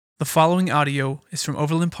The following audio is from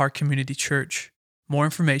Overland Park Community Church. More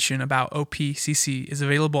information about OPCC is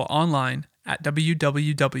available online at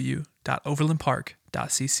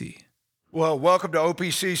www.overlandpark.cc. Well, welcome to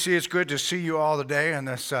OPCC. It's good to see you all today in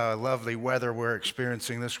this lovely weather we're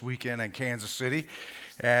experiencing this weekend in Kansas City.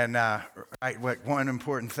 And one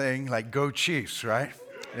important thing, go Chiefs, right?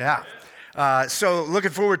 Yeah. So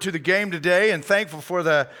looking forward to the game today and thankful for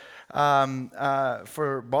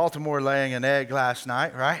for Baltimore laying an egg last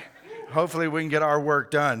night, right? Hopefully we can get our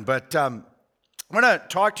work done. But I'm going to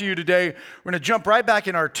talk to you today. We're going to jump right back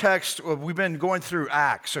in our text. We've been going through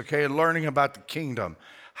Acts, okay, and learning about the kingdom,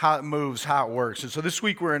 how it moves, how it works. And so this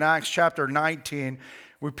week we're in Acts chapter 19.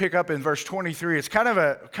 We pick up in verse 23. It's kind of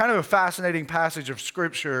a fascinating passage of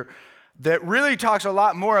scripture that really talks a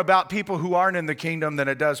lot more about people who aren't in the kingdom than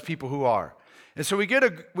it does people who are. And so we get a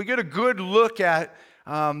good look at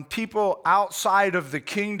people outside of the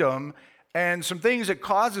kingdom and some things that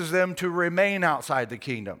causes them to remain outside the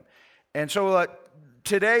kingdom. And so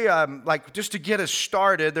today, just to get us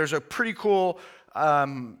started, there's a pretty cool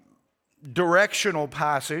directional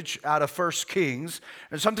passage out of 1 Kings.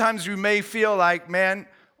 And sometimes you may feel like, man,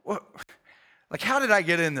 how did I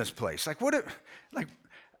get in this place? What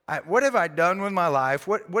have I done with my life?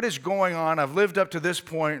 What is going on? I've lived up to this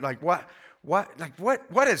point. What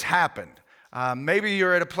has happened? Maybe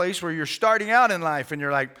you're at a place where you're starting out in life and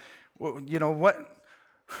you're like, well,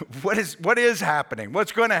 what is happening?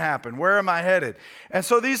 What's going to happen? Where am I headed? And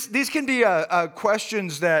so these can be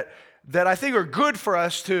questions that I think are good for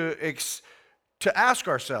us to ask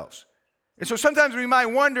ourselves. And so sometimes we might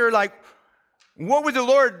wonder, what would the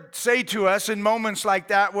Lord say to us in moments like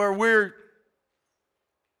that where we're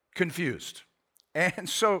confused? And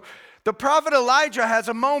so the prophet Elijah has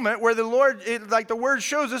a moment where the Lord, the word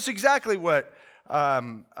shows us exactly what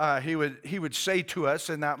he would say to us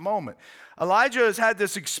in that moment. Elijah has had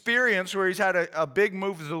this experience where he's had a big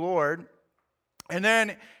move of the Lord, and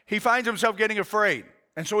then he finds himself getting afraid,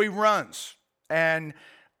 and so he runs, and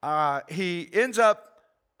he ends up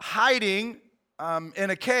hiding in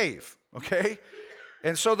a cave, okay?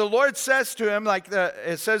 And so the Lord says to him,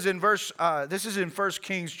 it says in verse, this is in 1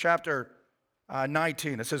 Kings chapter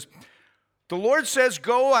 19, it says, the Lord says,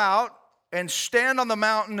 go out and stand on the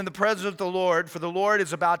mountain in the presence of the Lord, for the Lord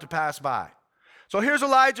is about to pass by. So here's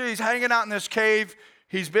Elijah. He's hanging out in this cave.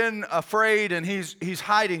 He's been afraid, and he's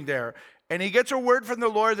hiding there. And he gets a word from the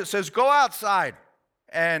Lord that says, go outside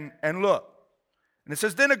and look. And it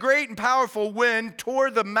says, then a great and powerful wind tore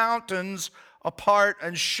the mountains apart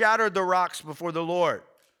and shattered the rocks before the Lord.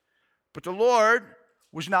 But the Lord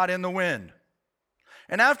was not in the wind.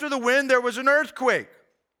 And after the wind, there was an earthquake.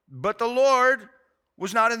 But the Lord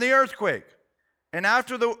was not in the earthquake. And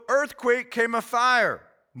after the earthquake came a fire,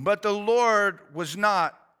 but the Lord was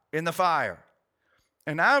not in the fire.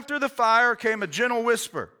 And after the fire came a gentle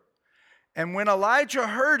whisper. And when Elijah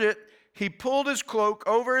heard it, he pulled his cloak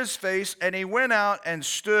over his face, and he went out and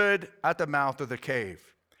stood at the mouth of the cave.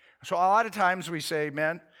 So a lot of times we say,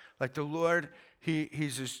 man, the Lord, he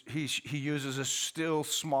uses a still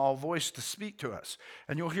small voice to speak to us.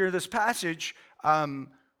 And you'll hear this passage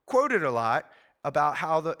quoted a lot about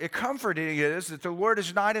how comforting it is that the Lord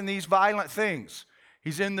is not in these violent things.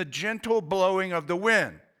 He's in the gentle blowing of the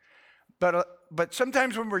wind. But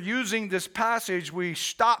sometimes when we're using this passage, we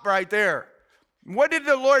stop right there. What did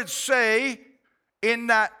the Lord say in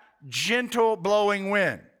that gentle blowing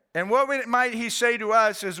wind? And what might he say to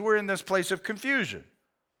us as we're in this place of confusion?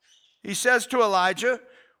 He says to Elijah,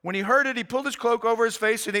 when he heard it, he pulled his cloak over his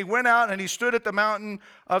face, and he went out and he stood at the mountain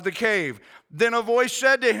of the cave. Then a voice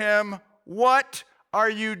said to him, what are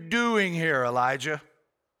you doing here, Elijah?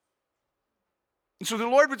 And so the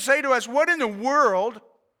Lord would say to us, what in the world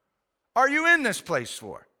are you in this place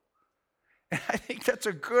for? And I think that's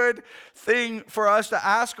a good thing for us to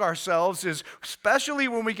ask ourselves, is especially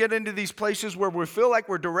when we get into these places where we feel like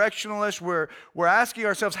we're directionless, we're asking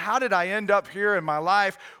ourselves, how did I end up here in my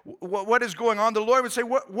life? What is going on? The Lord would say,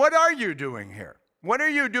 what are you doing here? What are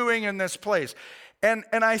you doing in this place? And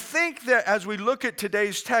I think that as we look at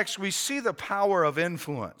today's text, we see the power of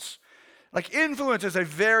influence. Influence is a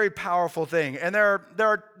very powerful thing. And there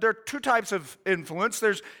are two types of influence.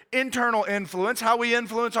 There's internal influence, how we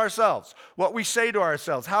influence ourselves, what we say to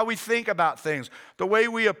ourselves, how we think about things, the way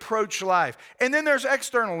we approach life. And then there's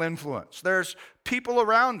external influence. There's people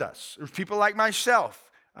around us. There's people like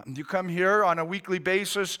myself. You come here on a weekly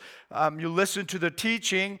basis, you listen to the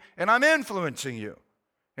teaching, and I'm influencing you.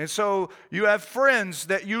 And so you have friends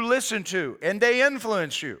that you listen to, and they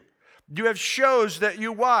influence you. You have shows that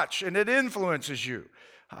you watch, and it influences you.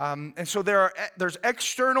 And so there's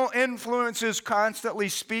external influences constantly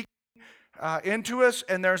speaking into us,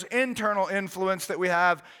 and there's internal influence that we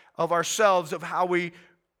have of ourselves, of how we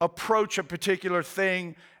approach a particular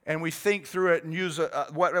thing, and we think through it and use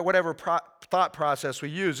whatever thought process we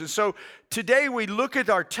use. And so today we look at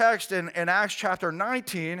our text in Acts chapter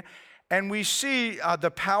 19, and we see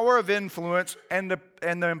the power of influence and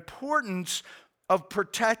the importance of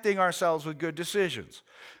protecting ourselves with good decisions.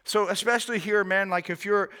 So especially here, man, like if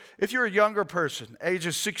you're a younger person,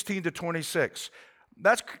 ages 16 to 26,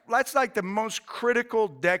 that's like the most critical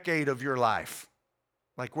decade of your life.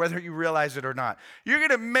 Like whether you realize it or not. You're going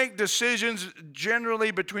to make decisions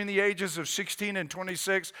generally between the ages of 16 and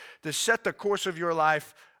 26 to set the course of your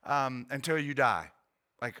life until you die.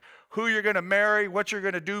 Like who you're going to marry, what you're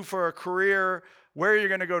going to do for a career, where you're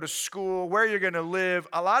going to go to school, where you're going to live.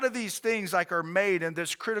 A lot of these things are made in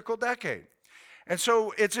this critical decade. And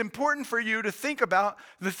so it's important for you to think about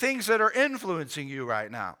the things that are influencing you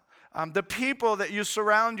right now. The people that you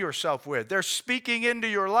surround yourself with, they're speaking into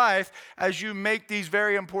your life as you make these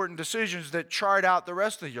very important decisions that chart out the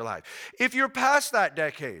rest of your life. If you're past that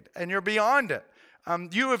decade and you're beyond it,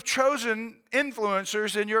 you have chosen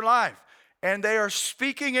influencers in your life, and they are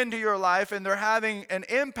speaking into your life, and they're having an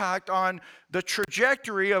impact on the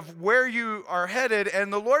trajectory of where you are headed,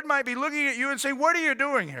 and the Lord might be looking at you and saying, what are you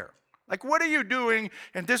doing here? Like, what are you doing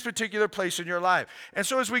in this particular place in your life? And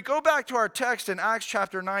so as we go back to our text in Acts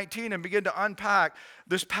chapter 19 and begin to unpack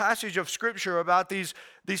this passage of Scripture about these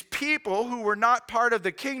people who were not part of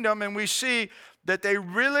the kingdom, and we see that they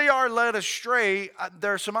really are led astray,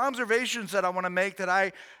 there are some observations that I want to make that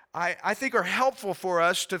I think are helpful for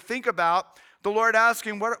us to think about the Lord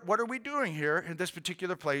asking, what are we doing here in this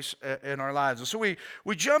particular place in our lives? And so we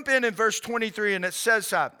jump in verse 23, and it says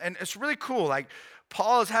that, and it's really cool. Like,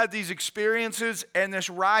 Paul has had these experiences, and this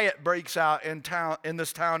riot breaks out in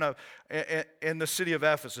the city of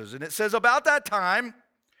Ephesus. And it says, about that time,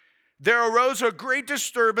 there arose a great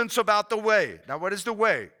disturbance about the way. Now, what is the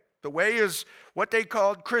way? The way is what they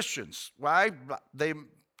called Christians. Why? They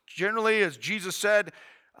generally, as Jesus said,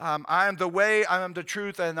 I am the way, I am the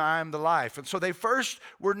truth, and I am the life. And so they first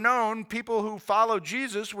were known, people who followed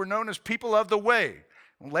Jesus were known as people of the way.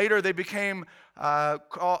 Later, they became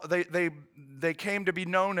they came to be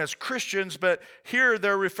known as Christians, but here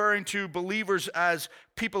they're referring to believers as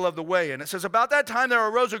people of the way. And it says, about that time there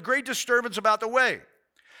arose a great disturbance about the way.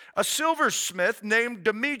 A silversmith named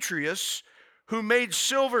Demetrius, who made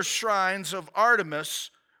silver shrines of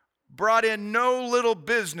Artemis, brought in no little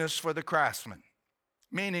business for the craftsmen.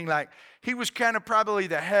 Meaning, like, he was kind of probably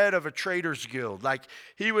the head of a traders guild. Like,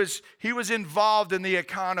 he was involved in the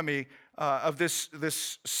economy of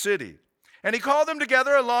this city. And he called them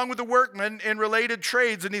together along with the workmen in related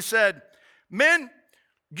trades, and he said, men,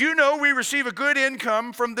 you know we receive a good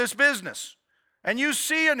income from this business. And you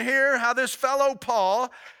see and hear how this fellow Paul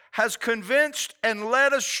has convinced and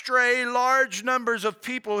led astray large numbers of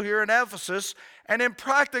people here in Ephesus and in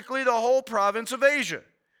practically the whole province of Asia.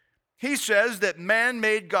 He says that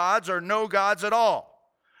man-made gods are no gods at all.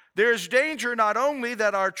 There is danger not only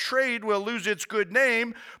that our trade will lose its good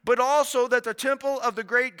name, but also that the temple of the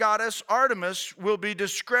great goddess Artemis will be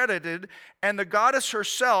discredited, and the goddess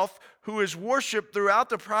herself, who is worshipped throughout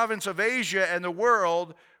the province of Asia and the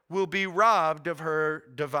world, will be robbed of her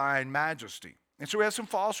divine majesty. And so we have some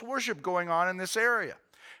false worship going on in this area.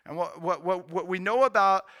 And what we know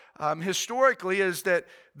about historically is that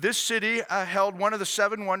this city held one of the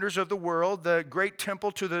seven wonders of the world, the great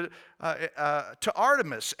temple to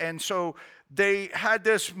Artemis. And so they had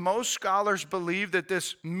this, most scholars believe that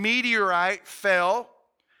this meteorite fell,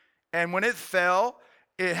 and when it fell,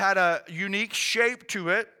 it had a unique shape to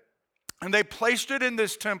it, and they placed it in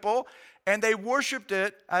this temple, and they worshiped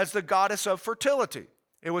it as the goddess of fertility.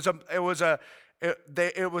 It was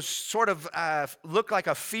sort of looked like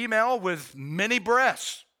a female with many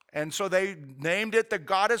breasts. And so they named it the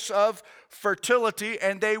goddess of fertility,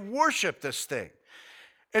 and they worshiped this thing.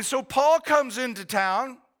 And so Paul comes into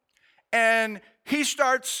town, and he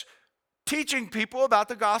starts teaching people about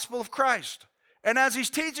the gospel of Christ. And as he's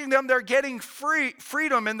teaching them, they're getting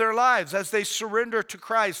freedom in their lives as they surrender to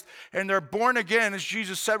Christ, and they're born again, as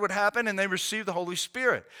Jesus said would happen, and they receive the Holy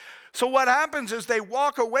Spirit. So what happens is they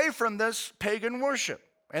walk away from this pagan worship,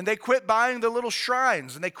 and they quit buying the little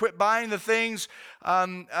shrines, and they quit buying the things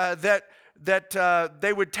that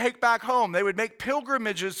they would take back home. They would make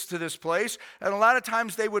pilgrimages to this place, and a lot of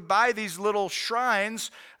times they would buy these little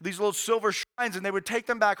shrines, these little silver shrines, and they would take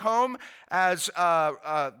them back home as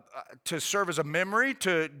to serve as a memory,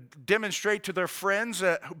 to demonstrate to their friends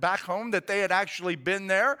back home that they had actually been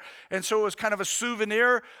there. And so it was kind of a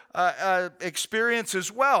souvenir experience as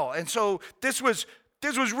well. And so this was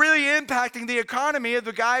This was really impacting the economy of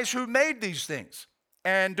the guys who made these things.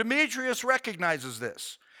 And Demetrius recognizes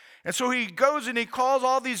this. And so he goes and he calls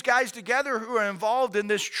all these guys together who are involved in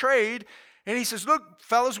this trade. And he says, look,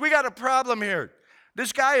 fellas, we got a problem here.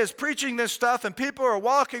 This guy is preaching this stuff and people are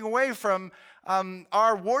walking away from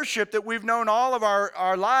our worship that we've known all of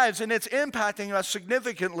our lives, and it's impacting us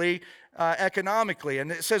significantly economically.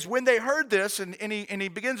 And it says when they heard this, and he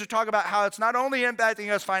begins to talk about how it's not only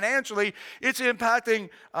impacting us financially, it's impacting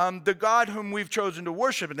the God whom we've chosen to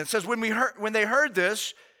worship. And it says when they heard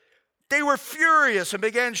this, they were furious and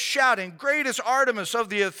began shouting, "Great is Artemis of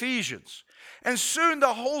the Ephesians." And soon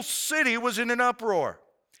the whole city was in an uproar.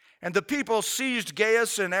 And the people seized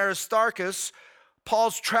Gaius and Aristarchus,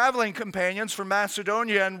 Paul's traveling companions from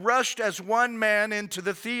Macedonia, and rushed as one man into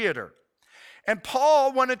the theater. And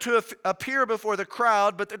Paul wanted to appear before the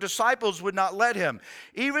crowd, but the disciples would not let him.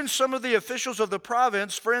 Even some of the officials of the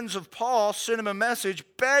province, friends of Paul, sent him a message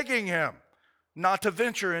begging him not to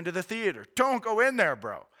venture into the theater. Don't go in there,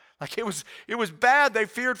 bro. Like it was bad. They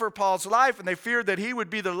feared for Paul's life, and they feared that he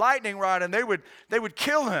would be the lightning rod and they would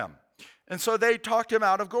kill him. And so they talked him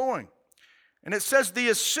out of going. And it says the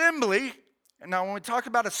assembly. Now, when we talk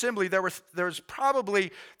about assembly, there's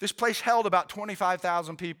probably, this place held about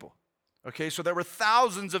 25,000 people. Okay, so there were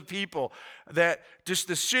thousands of people that just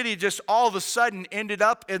the city just all of a sudden ended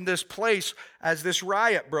up in this place as this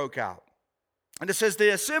riot broke out. And it says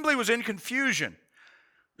the assembly was in confusion.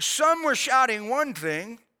 Some were shouting one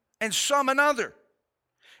thing and some another.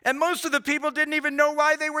 And most of the people didn't even know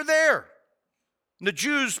why they were there. And the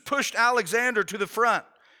Jews pushed Alexander to the front,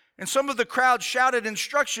 and some of the crowd shouted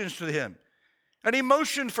instructions to him. And he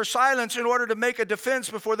motioned for silence in order to make a defense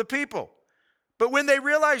before the people. But when they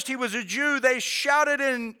realized he was a Jew, they shouted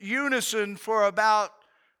in unison for about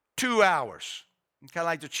 2 hours. Kind of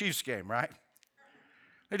like the Chiefs game, right?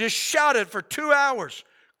 They just shouted for 2 hours.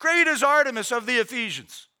 "Great is Artemis of the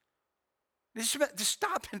Ephesians." Just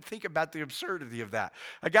stop and think about the absurdity of that.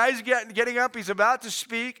 A guy's getting up, he's about to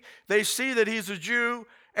speak. They see that he's a Jew,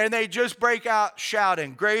 and they just break out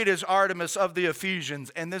shouting, "Great is Artemis of the Ephesians."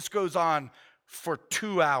 And this goes on for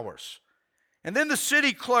 2 hours. And then the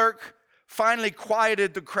city clerk finally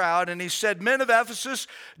quieted the crowd, and he said, "Men of Ephesus,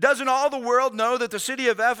 doesn't all the world know that the city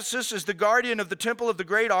of Ephesus is the guardian of the temple of the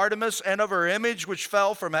great Artemis and of her image which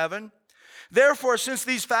fell from heaven? Therefore, since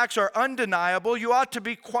these facts are undeniable, you ought to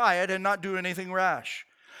be quiet and not do anything rash.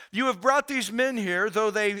 You have brought these men here,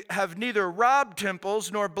 though they have neither robbed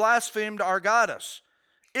temples nor blasphemed our goddess.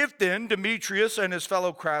 If then Demetrius and his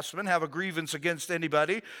fellow craftsmen have a grievance against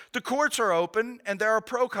anybody, the courts are open and there are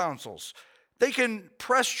proconsuls. They can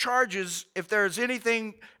press charges if there is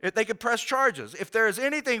anything, if there is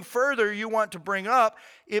anything further you want to bring up,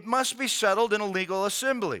 it must be settled in a legal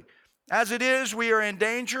assembly. As it is, we are in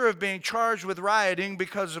danger of being charged with rioting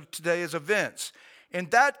because of today's events. In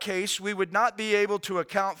that case, we would not be able to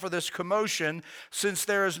account for this commotion since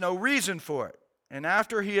there is no reason for it." And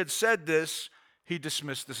after he had said this, he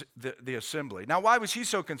dismissed the assembly. Now, why was he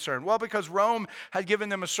so concerned? Well, because Rome had given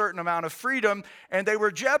them a certain amount of freedom, and they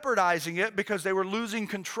were jeopardizing it because they were losing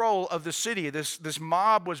control of the city. This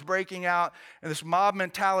mob was breaking out, and this mob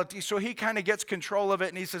mentality. So he kind of gets control of it,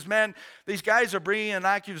 and he says, "Man, these guys are bringing an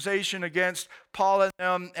accusation against Paul and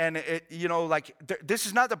them, and this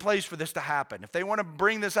is not the place for this to happen. If they want to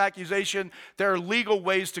bring this accusation, there are legal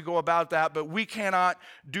ways to go about that, but we cannot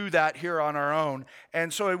do that here on our own."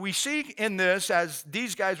 And so we see in this, as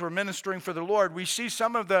these guys were ministering for the Lord, we see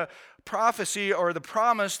some of the prophecy or the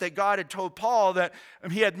promise that God had told Paul that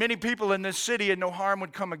he had many people in this city and no harm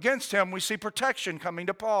would come against him. We see protection coming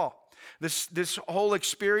to Paul. This whole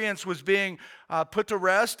experience was being put to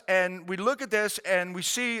rest, and we look at this and we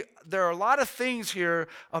see there are a lot of things here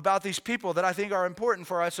about these people that I think are important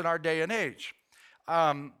for us in our day and age.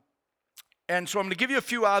 And so I'm going to give you a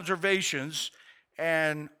few observations,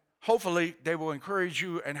 and hopefully they will encourage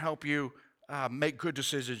you and help you make good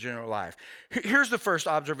decisions in your life. Here's the first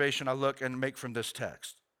observation I look and make from this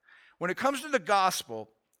text. When it comes to the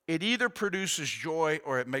gospel, it either produces joy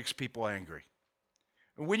or it makes people angry.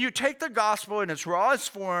 When you take the gospel in its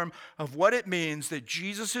rawest form of what it means that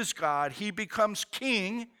Jesus is God, he becomes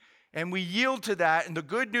king, and we yield to that. And the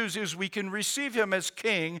good news is we can receive him as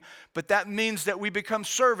king, but that means that we become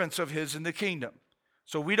servants of his in the kingdom.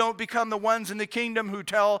 So we don't become the ones in the kingdom who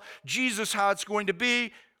tell Jesus how it's going to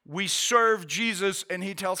be. We serve Jesus, and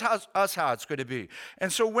he tells us how it's going to be.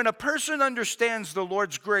 And so when a person understands the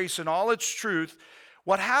Lord's grace and all its truth,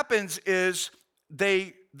 what happens is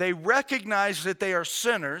they recognize that they are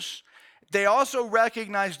sinners. They also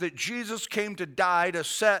recognize that Jesus came to die to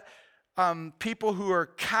set people who are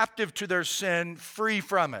captive to their sin free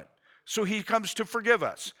from it. So he comes to forgive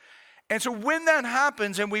us. And so when that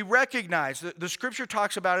happens and we recognize, the scripture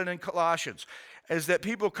talks about it in Colossians, is that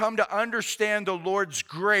people come to understand the Lord's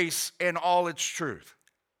grace and all its truth.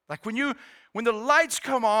 Like when the lights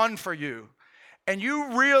come on for you and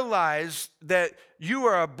you realize that you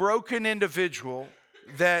are a broken individual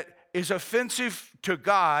that is offensive to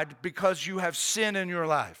God because you have sin in your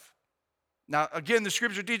life. Now, again, the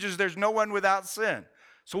scripture teaches there's no one without sin.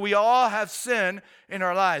 So we all have sin in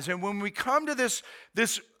our lives. And when we come to this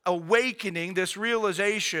awakening, this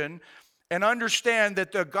realization, and understand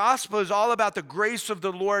that the gospel is all about the grace of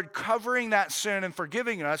the Lord covering that sin and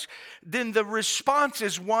forgiving us, then the response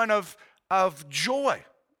is one of joy.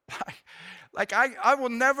 Like I will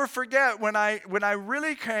never forget when I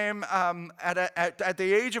really came at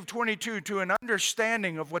the age of 22 to an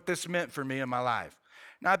understanding of what this meant for me in my life.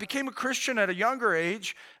 Now, I became a Christian at a younger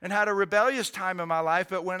age and had a rebellious time in my life,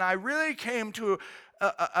 but when I really came to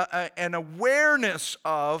an awareness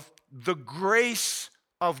of the grace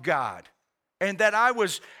of God and that I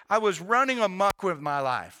was running amok with my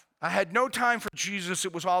life. I had no time for Jesus.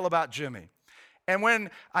 It was all about Jimmy. And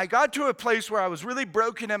when I got to a place where I was really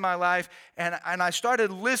broken in my life and I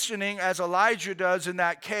started listening as Elijah does in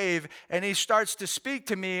that cave, and he starts to speak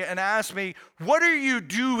to me and ask me, "What are you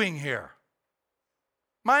doing here?"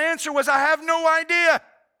 My answer was, I have no idea.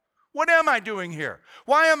 What am I doing here?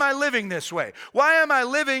 Why am I living this way? Why am I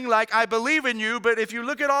living like I believe in you, but if you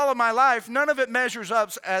look at all of my life, none of it measures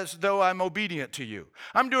up as though I'm obedient to you.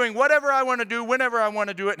 I'm doing whatever I want to do, whenever I want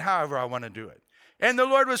to do it, and however I want to do it. And the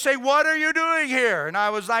Lord would say, "What are you doing here?" And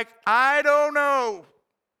I was like, "I don't know."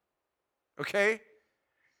 Okay?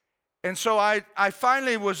 And so I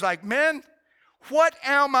finally was like, "Man, what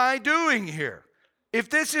am I doing here? If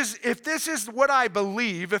this is what I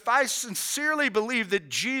believe, if I sincerely believe that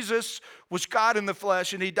Jesus was God in the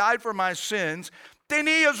flesh and he died for my sins, then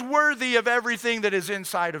he is worthy of everything that is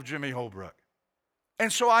inside of Jimmy Holbrook."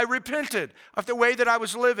 And so I repented of the way that I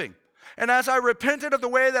was living. And as I repented of the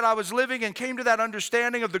way that I was living and came to that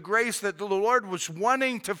understanding of the grace that the Lord was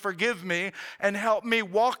wanting to forgive me and help me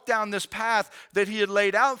walk down this path that he had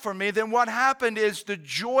laid out for me, then what happened is the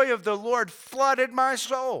joy of the Lord flooded my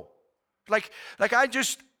soul. Like I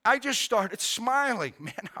just started smiling.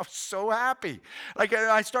 Man, I was so happy. Like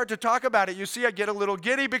I start to talk about it. You see, I get a little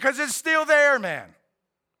giddy because it's still there, man.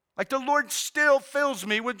 Like the Lord still fills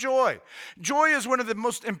me with joy. Joy is one of the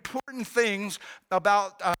most important things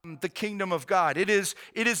about the kingdom of God. It is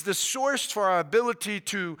the source for our ability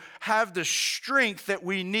to have the strength that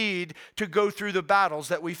we need to go through the battles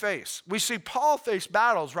that we face. We see Paul face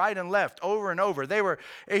battles right and left over and over.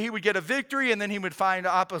 He would get a victory and then he would find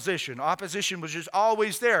opposition. Opposition was just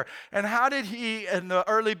always there. And how did he and the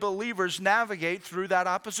early believers navigate through that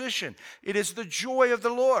opposition? It is the joy of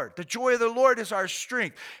the Lord. The joy of the Lord is our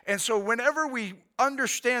strength. And so whenever we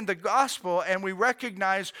understand the gospel and we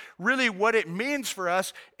recognize really what it means for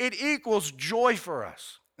us, it equals joy for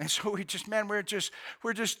us. And so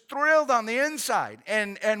we're just thrilled on the inside.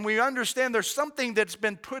 And we understand there's something that's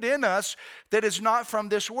been put in us that is not from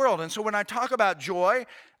this world. And so when I talk about joy,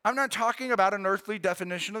 I'm not talking about an earthly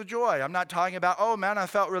definition of joy. I'm not talking about, oh man, I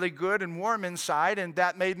felt really good and warm inside and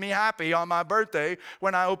that made me happy on my birthday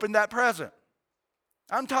when I opened that present.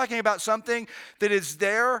 I'm talking about something that is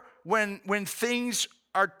there when things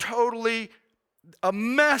are totally a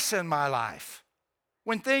mess in my life.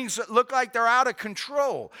 When things look like they're out of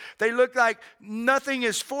control. They look like nothing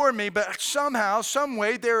is for me, but somehow, some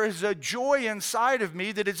way, there is a joy inside of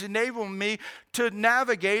me that is enabling me to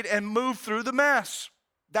navigate and move through the mess.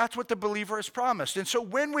 That's what the believer is promised. And so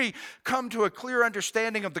when we come to a clear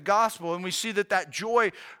understanding of the gospel and we see that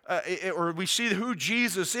joy, or we see who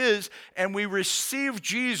Jesus is, and we receive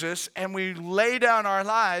Jesus and we lay down our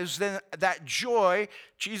lives, then that joy,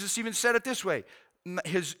 Jesus even said it this way,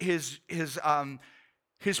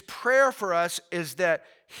 his prayer for us is that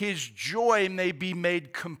his joy may be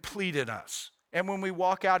made complete in us. And when we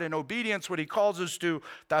walk out in obedience, what he calls us to,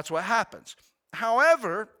 that's what happens.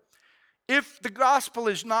 However, if the gospel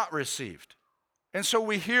is not received, and so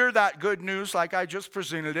we hear that good news like I just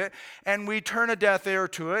presented it, and we turn a deaf ear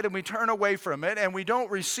to it, and we turn away from it, and we don't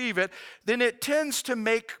receive it, then it tends to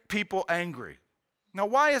make people angry. Now,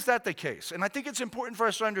 why is that the case? And I think it's important for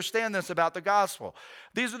us to understand this about the gospel.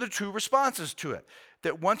 These are the two responses to it.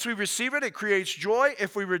 That once we receive it, it creates joy.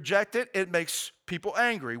 If we reject it, it makes people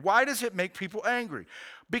angry. Why does it make people angry?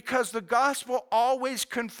 Because the gospel always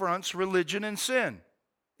confronts religion and sin.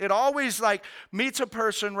 It always meets a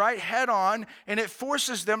person right head on, and it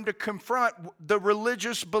forces them to confront the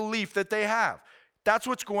religious belief that they have. That's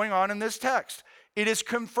what's going on in this text. It is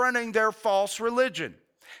confronting their false religion.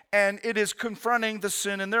 and it is confronting the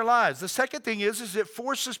sin in their lives. The second thing is it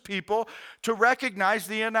forces people to recognize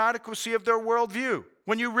the inadequacy of their worldview.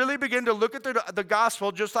 When you really begin to look at the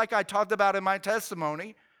gospel, just like I talked about in my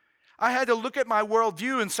testimony, I had to look at my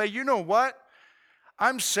worldview and say, you know what?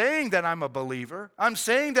 I'm saying that I'm a believer. I'm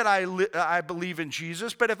saying that I believe in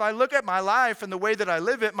Jesus. But if I look at my life and the way that I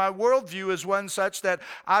live it, my worldview is one such that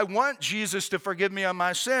I want Jesus to forgive me of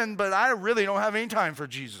my sin, but I really don't have any time for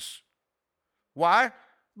Jesus. Why?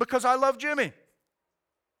 Because I love Jimmy.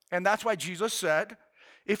 And that's why Jesus said,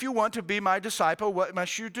 if you want to be my disciple, what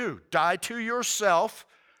must you do? Die to yourself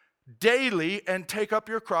daily and take up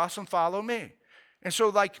your cross and follow me. And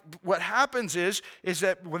so what happens is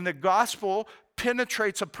that when the gospel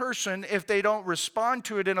penetrates a person, if they don't respond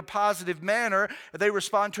to it in a positive manner, if they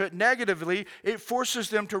respond to it negatively, it forces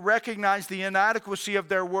them to recognize the inadequacy of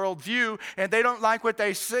their worldview, and they don't like what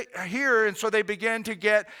they hear, and so they begin to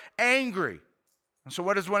get angry. And so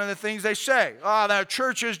what is one of the things they say? Oh, that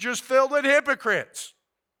church is just filled with hypocrites.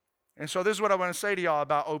 And so this is what I want to say to y'all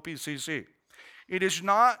about OPCC. It is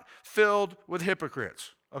not filled with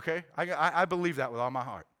hypocrites, okay? I believe that with all my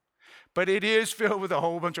heart. But it is filled with a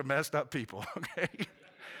whole bunch of messed up people, okay?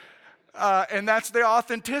 And that's the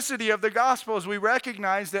authenticity of the gospel, as we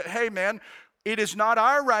recognize that, hey, man, it is not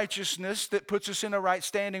our righteousness that puts us in a right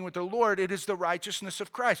standing with the Lord. It is the righteousness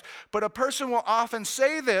of Christ. But a person will often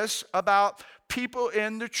say this about people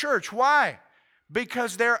in the church. Why?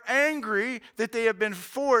 Because they're angry that they have been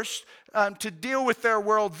forced to deal with their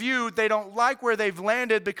worldview. They don't like where they've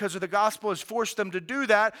landed because of the gospel has forced them to do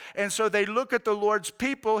that. And so they look at the Lord's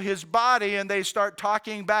people, his body, and they start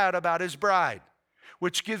talking bad about his bride,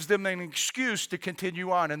 which gives them an excuse to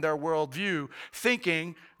continue on in their worldview,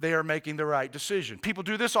 thinking they are making the right decision. People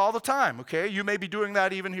do this all the time, okay? You may be doing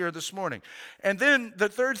that even here this morning. And then the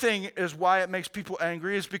third thing is why it makes people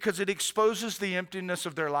angry is because it exposes the emptiness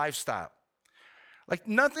of their lifestyle. Like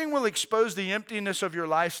nothing will expose the emptiness of your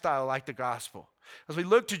lifestyle like the gospel. As we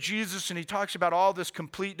look to Jesus and he talks about all this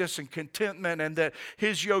completeness and contentment and that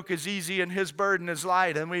his yoke is easy and his burden is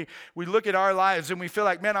light. And we look at our lives and we feel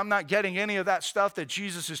like, man, I'm not getting any of that stuff that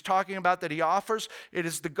Jesus is talking about that he offers. It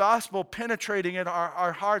is the gospel penetrating in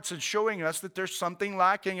our hearts and showing us that there's something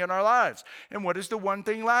lacking in our lives. And what is the one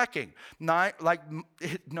thing lacking?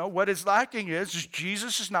 What is lacking is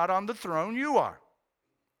Jesus is not on the throne, you are.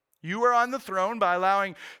 You are on the throne by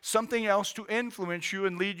allowing something else to influence you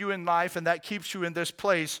and lead you in life, and that keeps you in this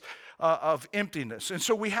place of emptiness. And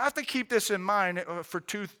so we have to keep this in mind for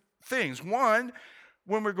two things. One,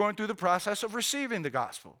 when we're going through the process of receiving the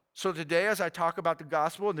gospel. So today, as I talk about the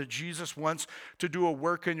gospel and that Jesus wants to do a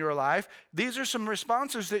work in your life, these are some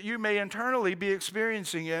responses that you may internally be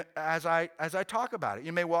experiencing as I talk about it.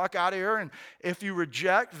 You may walk out of here, and if you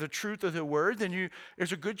reject the truth of the word, then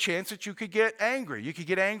there's a good chance that you could get angry. You could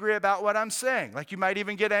get angry about what I'm saying. Like you might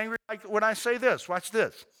even get angry like when I say this. Watch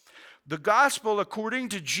this. The gospel, according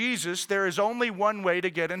to Jesus, there is only one way to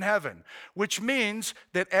get in heaven, which means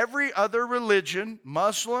that every other religion,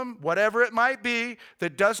 Muslim, whatever it might be,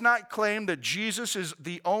 that does not claim that Jesus is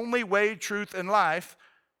the only way, truth, and life,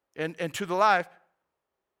 and to the life,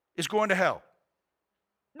 is going to hell.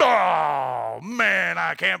 Oh, man,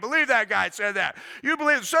 I can't believe that guy said that. You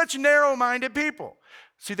believe such narrow-minded people.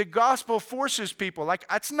 See, the gospel forces people. Like,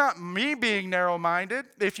 that's not me being narrow-minded.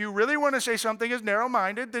 If you really want to say something is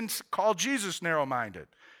narrow-minded, then call Jesus narrow-minded.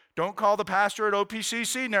 Don't call the pastor at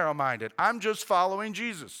OPCC narrow-minded. I'm just following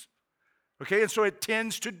Jesus. Okay, and so it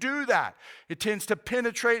tends to do that. It tends to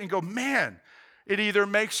penetrate and go, man, it either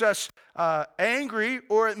makes us angry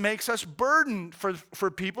or it makes us burdened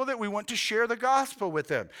for people that we want to share the gospel with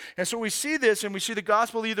them. And so we see this, and we see the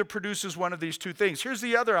gospel either produces one of these two things. Here's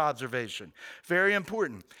the other observation, very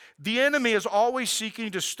important. The enemy is always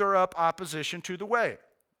seeking to stir up opposition to the way.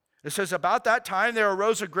 It says, about that time there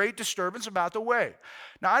arose a great disturbance about the way.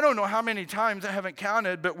 Now, I don't know how many times, I haven't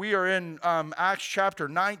counted, but we are in Acts chapter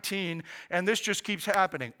 19, and this just keeps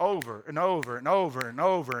happening over and over and over and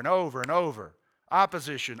over and over and over.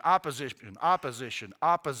 Opposition, opposition, opposition,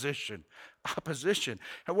 opposition, opposition.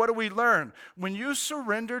 And what do we learn? When you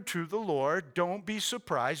surrender to the Lord, don't be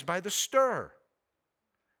surprised by the stir.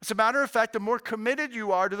 As a matter of fact, the more committed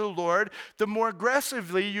you are to the Lord, the more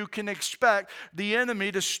aggressively you can expect the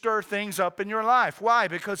enemy to stir things up in your life. Why?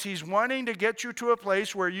 Because he's wanting to get you to a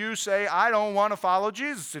place where you say, I don't want to follow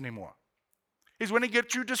Jesus anymore. He's going to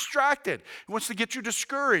get you distracted. He wants to get you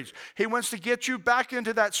discouraged. He wants to get you back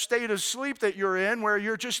into that state of sleep that you're in where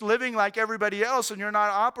you're just living like everybody else and you're not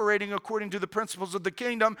operating according to the principles of the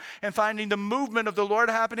kingdom and finding the movement of the Lord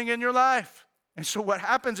happening in your life. And so what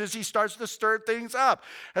happens is he starts to stir things up.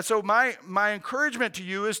 And so my encouragement to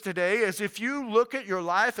you is today is if you look at your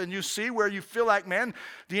life and you see where you feel like, man,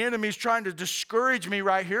 the enemy's trying to discourage me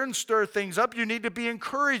right here and stir things up, you need to be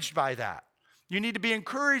encouraged by that. You need to be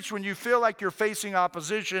encouraged when you feel like you're facing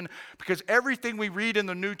opposition, because everything we read in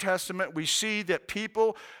the New Testament, we see that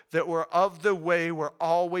people that were of the way were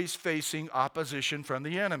always facing opposition from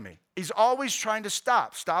the enemy. He's always trying to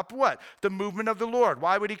stop. Stop what? The movement of the Lord.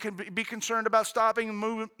 Why would he be concerned about stopping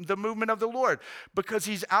the movement of the Lord? Because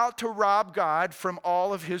he's out to rob God from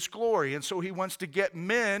all of his glory. And so he wants to get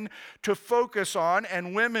men to focus on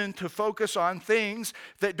and women to focus on things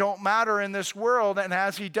that don't matter in this world. And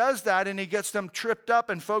as he does that and he gets them tripped up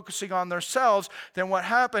and focusing on themselves, then what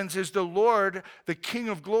happens is the Lord, the King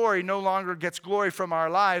of glory, no longer gets glory from our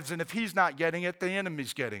lives. And if he's not getting it, the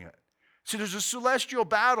enemy's getting it. See, there's a celestial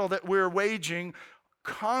battle that we're waging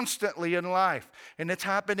constantly in life. And it's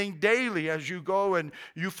happening daily as you go and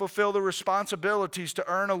you fulfill the responsibilities to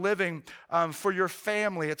earn a living for your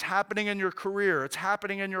family. It's happening in your career. It's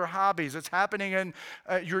happening in your hobbies. It's happening in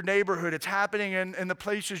your neighborhood. It's happening in the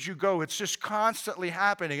places you go. It's just constantly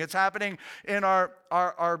happening. It's happening in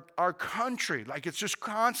our country. Like, it's just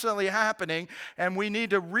constantly happening. And we need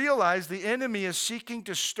to realize the enemy is seeking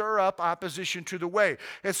to stir up opposition to the way.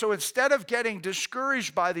 And so instead of getting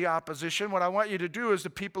discouraged by the opposition, what I want you to do as the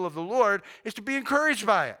people of the Lord is to be encouraged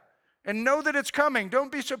by it and know that it's coming. Don't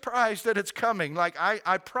be surprised that it's coming. Like,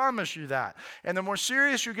 I promise you that. And the more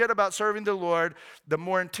serious you get about serving the Lord, the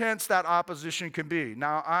more intense that opposition can be.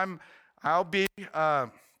 Now, I'll be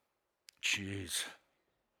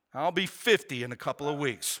 50 in a couple of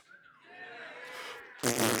weeks.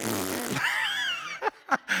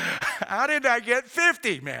 How did I get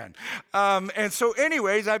 50, man? And so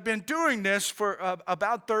anyways, I've been doing this for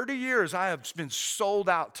about 30 years. I have been sold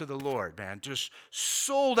out to the Lord, man, just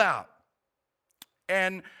sold out.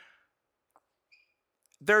 And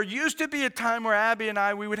there used to be a time where Abby and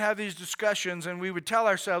I, we would have these discussions and we would tell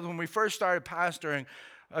ourselves when we first started pastoring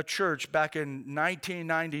a church back in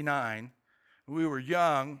 1999, we were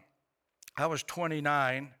young. I was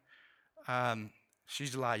 29.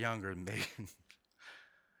 She's a lot younger than me.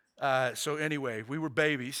 So anyway, we were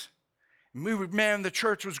babies. And the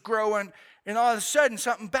church was growing, and all of a sudden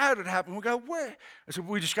something bad would happen. We go, what? I said,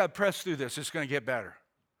 we just got to press through this. It's going to get better.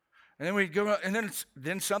 And then we'd go, and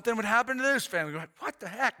then something would happen to this family. We'd go, what the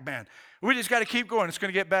heck, man? We just got to keep going. It's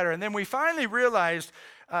going to get better. And then we finally realized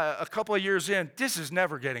a couple of years in, this is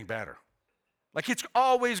never getting better. Like, it's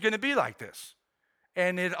always going to be like this.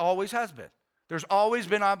 And it always has been. There's always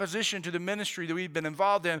been opposition to the ministry that we've been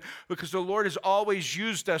involved in because the Lord has always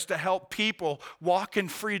used us to help people walk in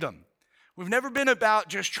freedom. We've never been about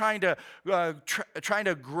just trying to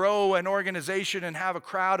grow an organization and have a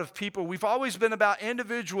crowd of people. We've always been about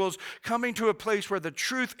individuals coming to a place where the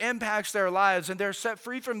truth impacts their lives and they're set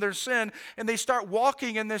free from their sin and they start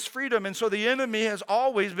walking in this freedom. And so the enemy has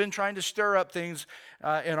always been trying to stir up things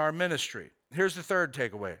in our ministry. Here's the third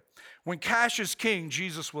takeaway. When cash is king,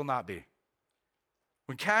 Jesus will not be.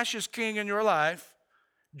 When cash is king in your life,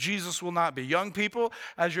 Jesus will not be. Young people,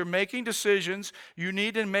 as you're making decisions, you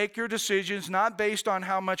need to make your decisions not based on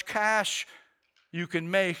how much cash you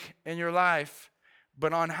can make in your life,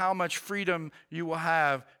 but on how much freedom you will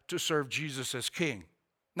have to serve Jesus as king.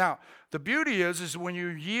 Now, the beauty is when you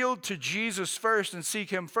yield to Jesus first and seek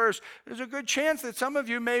him first, there's a good chance that some of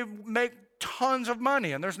you may make tons of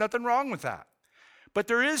money, and there's nothing wrong with that. But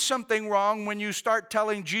there is something wrong when you start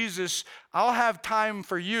telling Jesus, I'll have time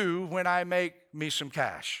for you when I make me some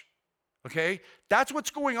cash. Okay? That's what's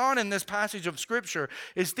going on in this passage of Scripture,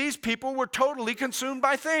 is these people were totally consumed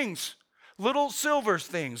by things. Little silver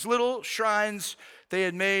things, little shrines they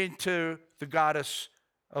had made to the goddess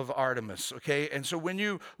of Artemis, okay? And so when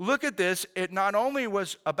you look at this, it not only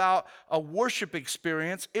was about a worship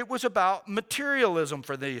experience, it was about materialism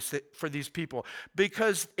for these people,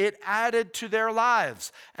 because it added to their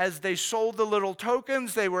lives. As they sold the little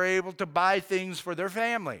tokens, they were able to buy things for their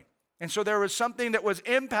family. And so there was something that was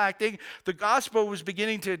impacting, the gospel was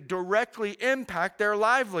beginning to directly impact their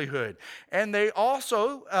livelihood. And they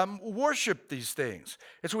also worshiped these things.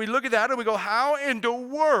 And so we look at that and we go, how in the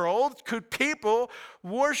world could people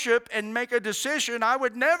worship and make a decision? I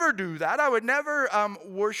would never do that. I would never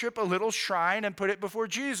worship a little shrine and put it before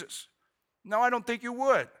Jesus. No, I don't think you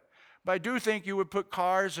would. But I do think you would put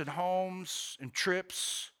cars and homes and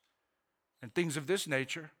trips and things of this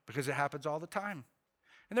nature, because it happens all the time.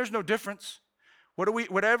 And there's no difference.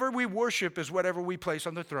 Whatever we worship is whatever we place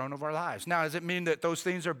on the throne of our lives. Now, does it mean that those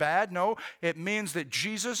things are bad? No, it means that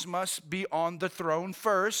Jesus must be on the throne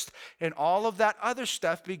first, and all of that other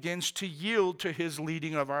stuff begins to yield to his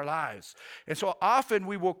leading of our lives. And so often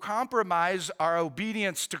we will compromise our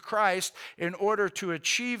obedience to Christ in order to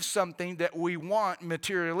achieve something that we want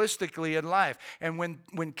materialistically in life. And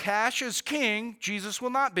when cash is king, Jesus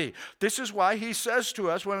will not be. This is why he says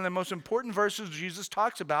to us, one of the most important verses Jesus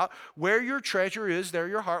talks about, where your treasure is, there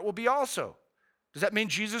your heart will be also. Does that mean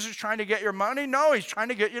Jesus is trying to get your money? No, he's trying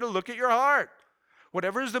to get you to look at your heart.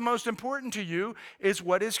 Whatever is the most important to you is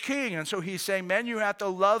what is king. And so he's saying, man, you have to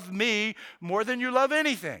love me more than you love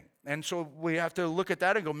anything. And so we have to look at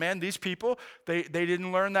that and go, man, these people, they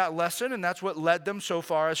didn't learn that lesson, and that's what led them so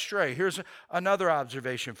far astray. Here's another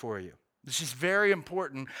observation for you. This is very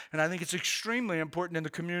important, and I think it's extremely important in the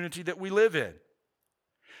community that we live in.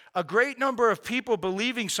 A great number of people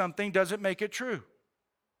believing something doesn't make it true.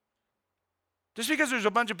 Just because there's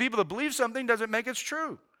a bunch of people that believe something doesn't make it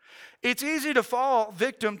true. It's easy to fall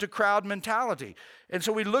victim to crowd mentality. And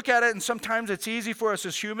so we look at it, and sometimes it's easy for us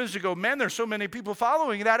as humans to go, man, there's so many people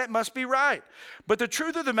following that, it must be right. But the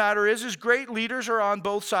truth of the matter is great leaders are on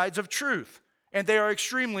both sides of truth. And they are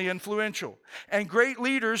extremely influential. And great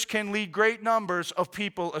leaders can lead great numbers of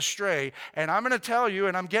people astray. And I'm going to tell you,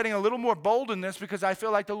 and I'm getting a little more bold in this because I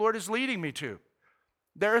feel like the Lord is leading me to.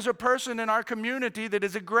 There is a person in our community that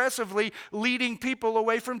is aggressively leading people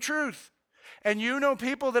away from truth. And you know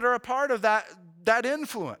people that are a part of that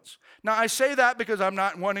influence. Now, I say that because I'm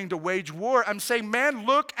not wanting to wage war. I'm saying, man,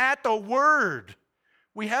 look at the Word.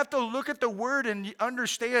 We have to look at the Word and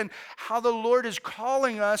understand how the Lord is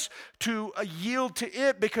calling us to yield to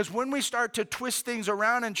it, because when we start to twist things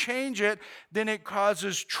around and change it, then it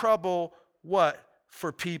causes trouble, what?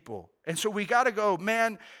 For people. And so we got to go,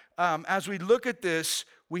 man, as we look at this,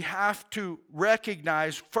 we have to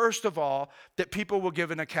recognize, first of all, that people will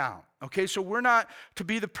give an account. Okay, so we're not to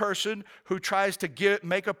be the person who tries to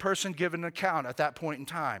make a person give an account at that point in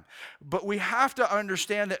time. But we have to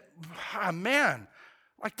understand that, man,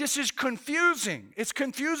 like, this is confusing. It's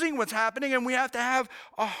confusing what's happening, and we have to have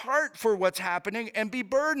a heart for what's happening and be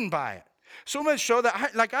burdened by it. So much so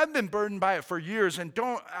that, I've been burdened by it for years, and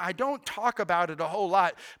I don't talk about it a whole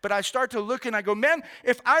lot, but I start to look and I go, man,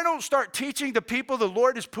 if I don't start teaching the people the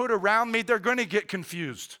Lord has put around me, they're going to get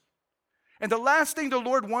confused. And the last thing the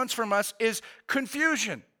Lord wants from us is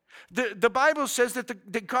confusion. The Bible says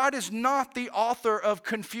that God is not the author of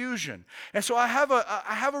confusion. And so I have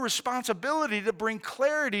a responsibility to bring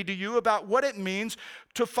clarity to you about what it means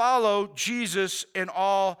to follow Jesus in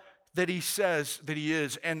all that he says that he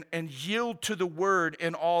is, and yield to the Word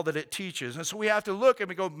in all that it teaches. And so we have to look and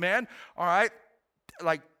we go, man, all right,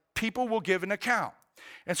 like, people will give an account.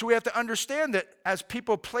 And so we have to understand that as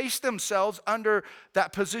people place themselves under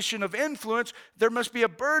that position of influence, there must be a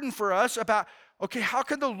burden for us about, okay, how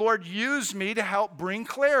can the Lord use me to help bring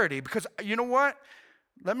clarity? Because you know what?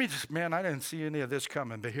 I didn't see any of this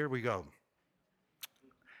coming, but here we go.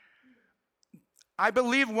 I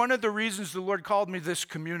believe one of the reasons the Lord called me this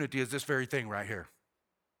community is this very thing right here.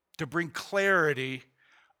 To bring clarity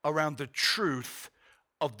around the truth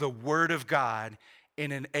of the Word of God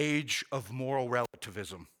in an age of moral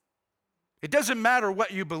relativism. It doesn't matter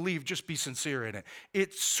what you believe, just be sincere in it.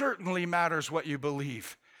 It certainly matters what you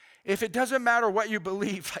believe. If it doesn't matter what you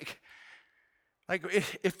believe,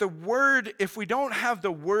 if we don't have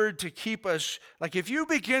the Word to keep us, like, if you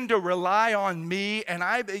begin to rely on me and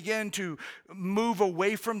I begin to move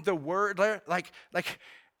away from the Word, like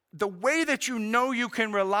the way that you know you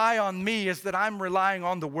can rely on me is that I'm relying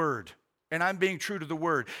on the Word and I'm being true to the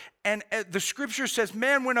Word. And the Scripture says,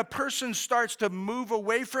 man, when a person starts to move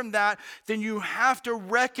away from that, then you have to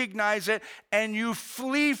recognize it and you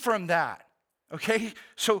flee from that. Okay?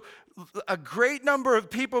 So a great number of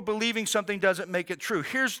people believing something doesn't make it true.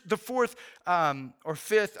 Here's the fourth or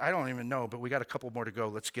fifth, I don't even know, but we got a couple more to go.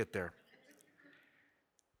 Let's get there.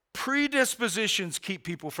 Predispositions keep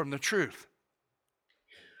people from the truth.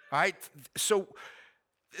 All right? So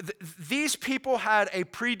these people had a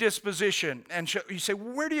predisposition. And you say,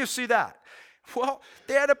 well, where do you see that? Well,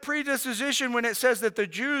 they had a predisposition when it says that the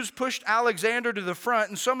Jews pushed Alexander to the front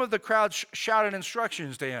and some of the crowd shouted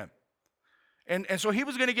instructions to him. And so he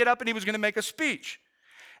was going to get up and he was going to make a speech.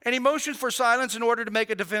 And he motioned for silence in order to make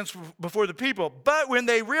a defense before the people. But when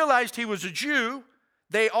they realized he was a Jew,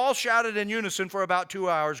 they all shouted in unison for about 2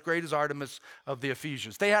 hours, "Great is Artemis of the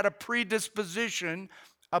Ephesians." They had a predisposition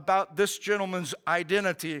about this gentleman's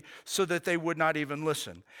identity so that they would not even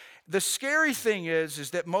listen. The scary thing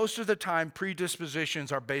is that most of the time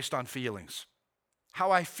predispositions are based on feelings,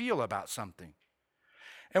 how I feel about something.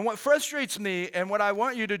 And what frustrates me and what I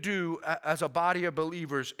want you to do as a body of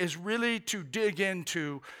believers is really to dig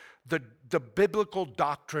into the biblical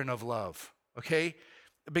doctrine of love, okay?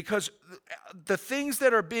 Because the things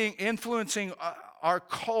that are being influencing our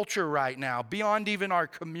culture right now, beyond even our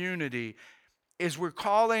community, is we're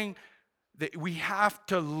calling that we have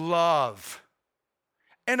to love.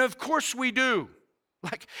 And of course we do.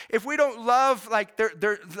 Like, if we don't love, like,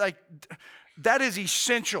 that is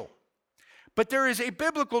essential. But there is a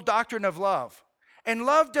biblical doctrine of love. And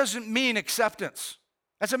love doesn't mean acceptance.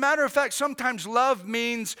 As a matter of fact, sometimes love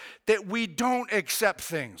means that we don't accept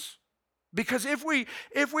things. Because if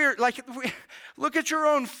we're like, look at your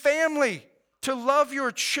own family. To love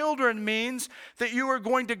your children means that you are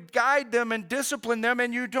going to guide them and discipline them,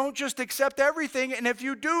 and you don't just accept everything. And if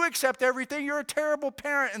you do accept everything, you're a terrible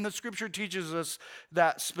parent, and the scripture teaches us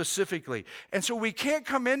that specifically. And so we can't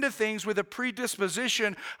come into things with a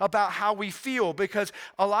predisposition about how we feel, because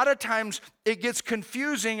a lot of times it gets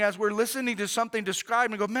confusing as we're listening to something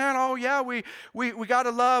described and go, man, oh yeah, we got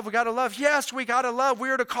to love, we got to love. Yes, we got to love.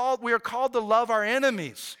 We are called to love our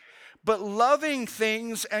enemies. But loving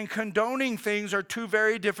things and condoning things are two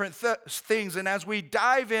very different things. And as we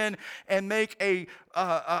dive in and make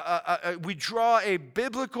we draw a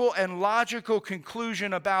biblical and logical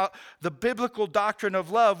conclusion about the biblical doctrine of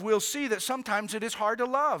love, we'll see that sometimes it is hard to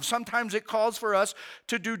love. Sometimes it calls for us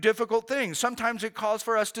to do difficult things. Sometimes it calls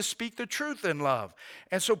for us to speak the truth in love.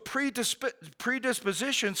 And so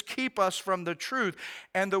predispositions keep us from the truth.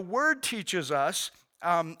 And the Word teaches us,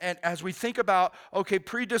 and as we think about, okay,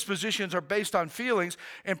 predispositions are based on feelings,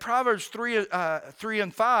 in Proverbs 3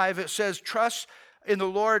 and 5, it says, trust in the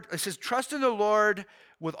Lord. It says, trust in the Lord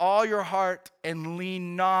with all your heart and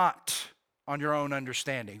lean not on your own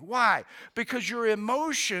understanding. Why? Because your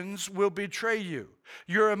emotions will betray you.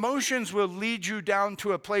 Your emotions will lead you down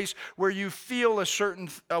to a place where you feel a certain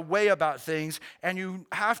way about things, and you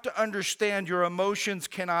have to understand your emotions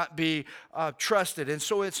cannot be trusted. And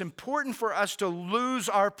so it's important for us to lose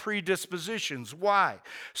our predispositions. Why?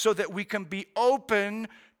 So that we can be open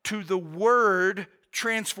to the Word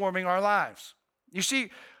transforming our lives. You see,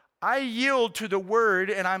 I yield to the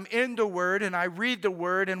Word, and I'm in the Word, and I read the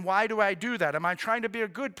Word, and why do I do that? Am I trying to be a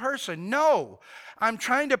good person? No. I'm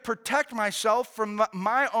trying to protect myself from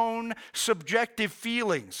my own subjective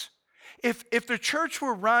feelings. If the church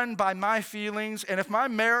were run by my feelings, and if my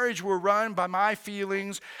marriage were run by my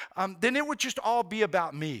feelings, then it would just all be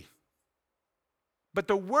about me. But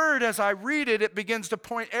the Word, as I read it, it begins to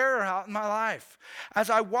point error out in my life. As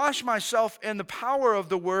I wash myself in the power of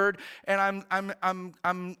the Word, and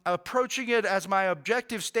I'm approaching it as my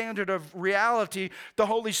objective standard of reality, the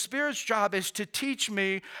Holy Spirit's job is to teach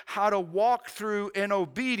me how to walk through in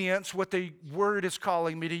obedience what the Word is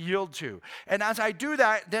calling me to yield to. And as I do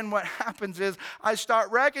that, then what happens is I start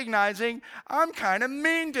recognizing I'm kind of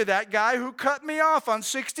mean to that guy who cut me off on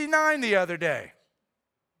 69 the other day.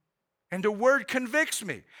 And the Word convicts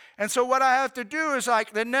me. And so what I have to do is,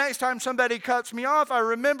 like, the next time somebody cuts me off, I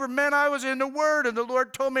remember, man, I was in the Word, and the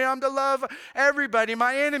Lord told me I'm to love everybody,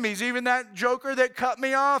 my enemies, even that joker that cut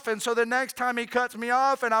me off. And so the next time he cuts me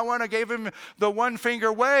off and I want to give him the one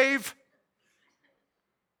finger wave,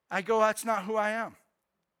 I go, that's not who I am.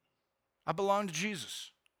 I belong to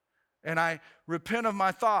Jesus. And I repent of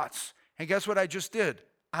my thoughts. And guess what I just did?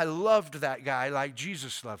 I loved that guy like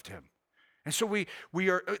Jesus loved him. And so we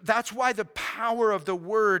are, that's why the power of the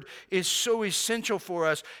Word is so essential for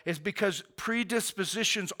us, is because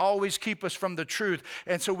predispositions always keep us from the truth.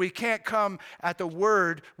 And so we can't come at the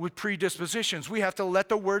Word with predispositions. We have to let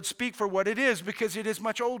the Word speak for what it is, because it is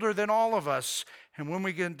much older than all of us. And when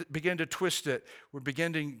we begin to twist it, we're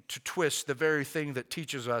beginning to twist the very thing that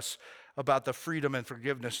teaches us about the freedom and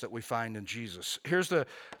forgiveness that we find in Jesus. Here's the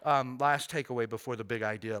last takeaway before the big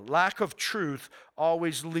idea. Lack of truth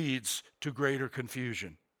always leads to greater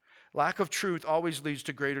confusion. Lack of truth always leads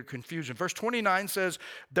to greater confusion. Verse 29 says,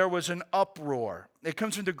 there was an uproar. It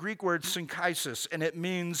comes from the Greek word synchisis, and it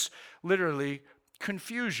means literally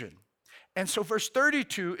confusion. And so verse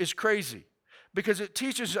 32 is crazy, because it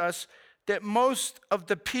teaches us that most of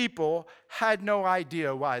the people had no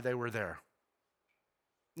idea why they were there.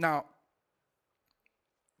 Now,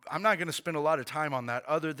 I'm not going to spend a lot of time on that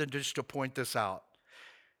other than just to point this out.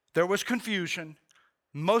 There was confusion.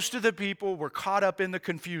 Most of the people were caught up in the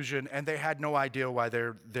confusion, and they had no idea why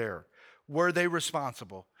they're there. Were they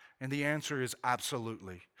responsible? And the answer is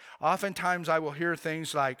absolutely. Oftentimes I will hear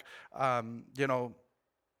things like, let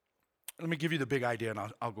me give you the big idea, and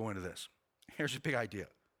I'll go into this. Here's the big idea.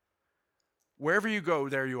 Wherever you go,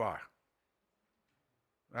 there you are.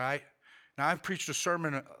 All right? Now, I've preached a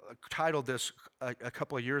sermon titled this a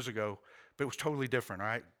couple of years ago, but it was totally different, all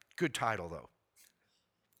right? Good title, though.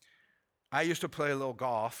 I used to play a little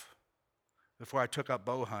golf before I took up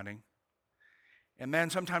bow hunting. And man,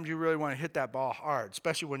 sometimes you really want to hit that ball hard,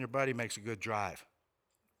 especially when your buddy makes a good drive.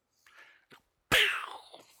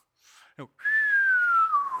 And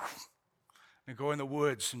go in the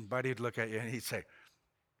woods, and buddy'd look at you and he'd say,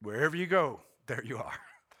 wherever you go, there you are.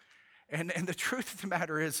 And the truth of the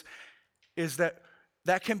matter is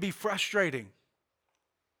that can be frustrating.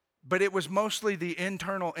 But it was mostly the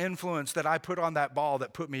internal influence that I put on that ball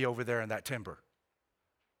that put me over there in that timber.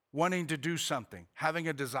 Wanting to do something, having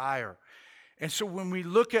a desire. And so when we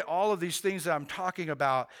look at all of these things that I'm talking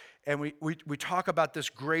about, and we talk about this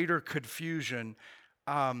greater confusion,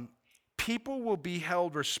 people will be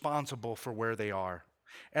held responsible for where they are.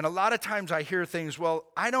 And a lot of times I hear things, well,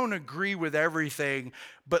 I don't agree with everything,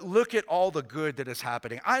 but look at all the good that is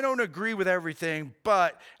happening. I don't agree with everything,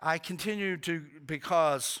 but I continue to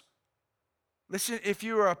because, listen, if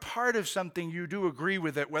you are a part of something, you do agree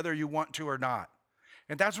with it whether you want to or not.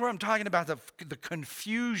 And that's where I'm talking about the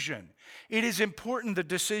confusion. It is important the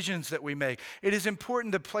decisions that we make. It is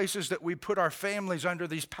important the places that we put our families under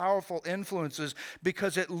these powerful influences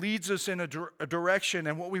because it leads us in a direction.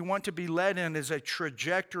 And what we want to be led in is a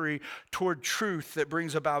trajectory toward truth that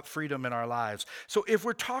brings about freedom in our lives. So if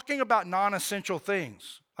we're talking about non-essential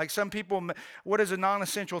things, like some people, what is a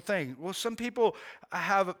non-essential thing? Well, some people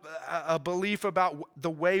have a belief about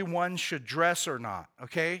the way one should dress or not,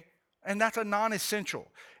 okay? And that's a non-essential.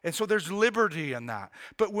 And so there's liberty in that.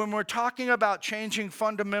 But when we're talking about changing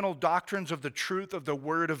fundamental doctrines of the truth of the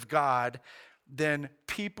Word of God, then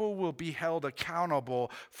people will be held accountable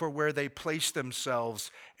for where they place themselves,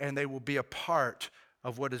 and they will be a part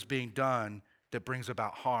of what is being done that brings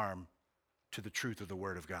about harm to the truth of the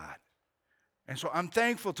Word of God. And so I'm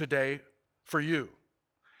thankful today for you.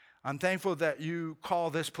 I'm thankful that you call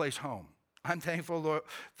this place home. I'm thankful, Lord,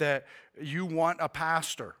 that you want a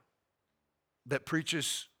pastor that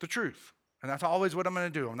preaches the truth. And that's always what I'm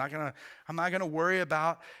going to do. I'm not going to worry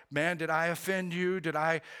about, man, did I offend you? Did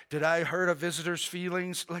I hurt a visitor's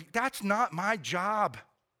feelings? Like, that's not my job.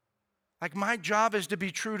 Like, my job is to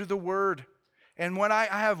be true to the word. And when I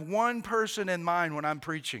have one person in mind when I'm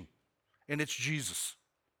preaching, and it's Jesus.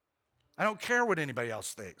 I don't care what anybody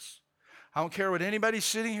else thinks. I don't care what anybody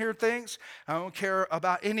sitting here thinks. I don't care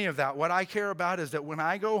about any of that. What I care about is that when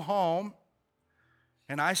I go home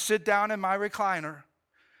and I sit down in my recliner,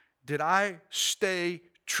 did I stay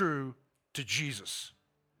true to Jesus?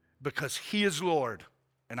 Because He is Lord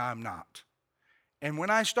and I'm not. And when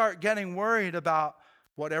I start getting worried about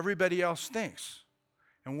what everybody else thinks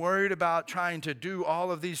and worried about trying to do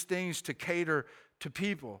all of these things to cater to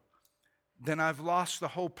people, then I've lost the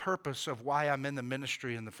whole purpose of why I'm in the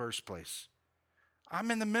ministry in the first place.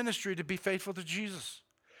 I'm in the ministry to be faithful to Jesus.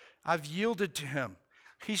 I've yielded to Him.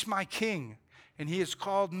 He's my King. And He has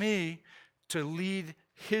called me to lead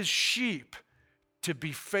His sheep to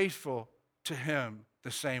be faithful to Him the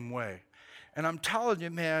same way. And I'm telling you,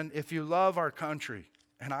 man, if you love our country,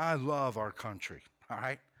 and I love our country, all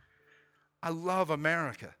right? I love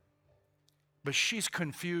America, but she's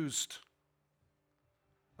confused.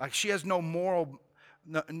 Like she has no moral,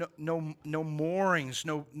 no moorings,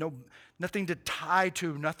 nothing to tie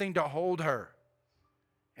to, nothing to hold her.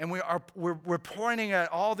 And we're pointing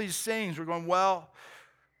at all these things. We're going, well,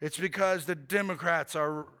 it's because the Democrats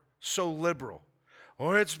are so liberal.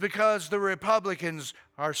 Or it's because the Republicans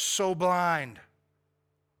are so blind.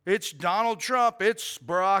 It's Donald Trump. It's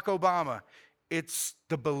Barack Obama. It's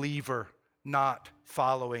the believer not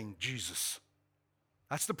following Jesus.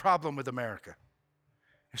 That's the problem with America.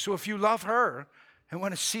 And so if you love her and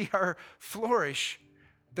want to see her flourish,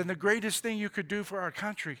 then the greatest thing you could do for our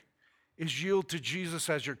country is yield to Jesus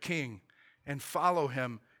as your King and follow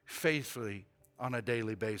Him faithfully on a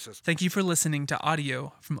daily basis. Thank you for listening to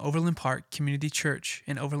audio from Overland Park Community Church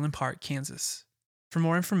in Overland Park, Kansas. For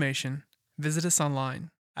more information, visit us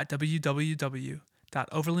online at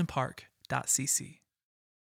www.overlandpark.cc.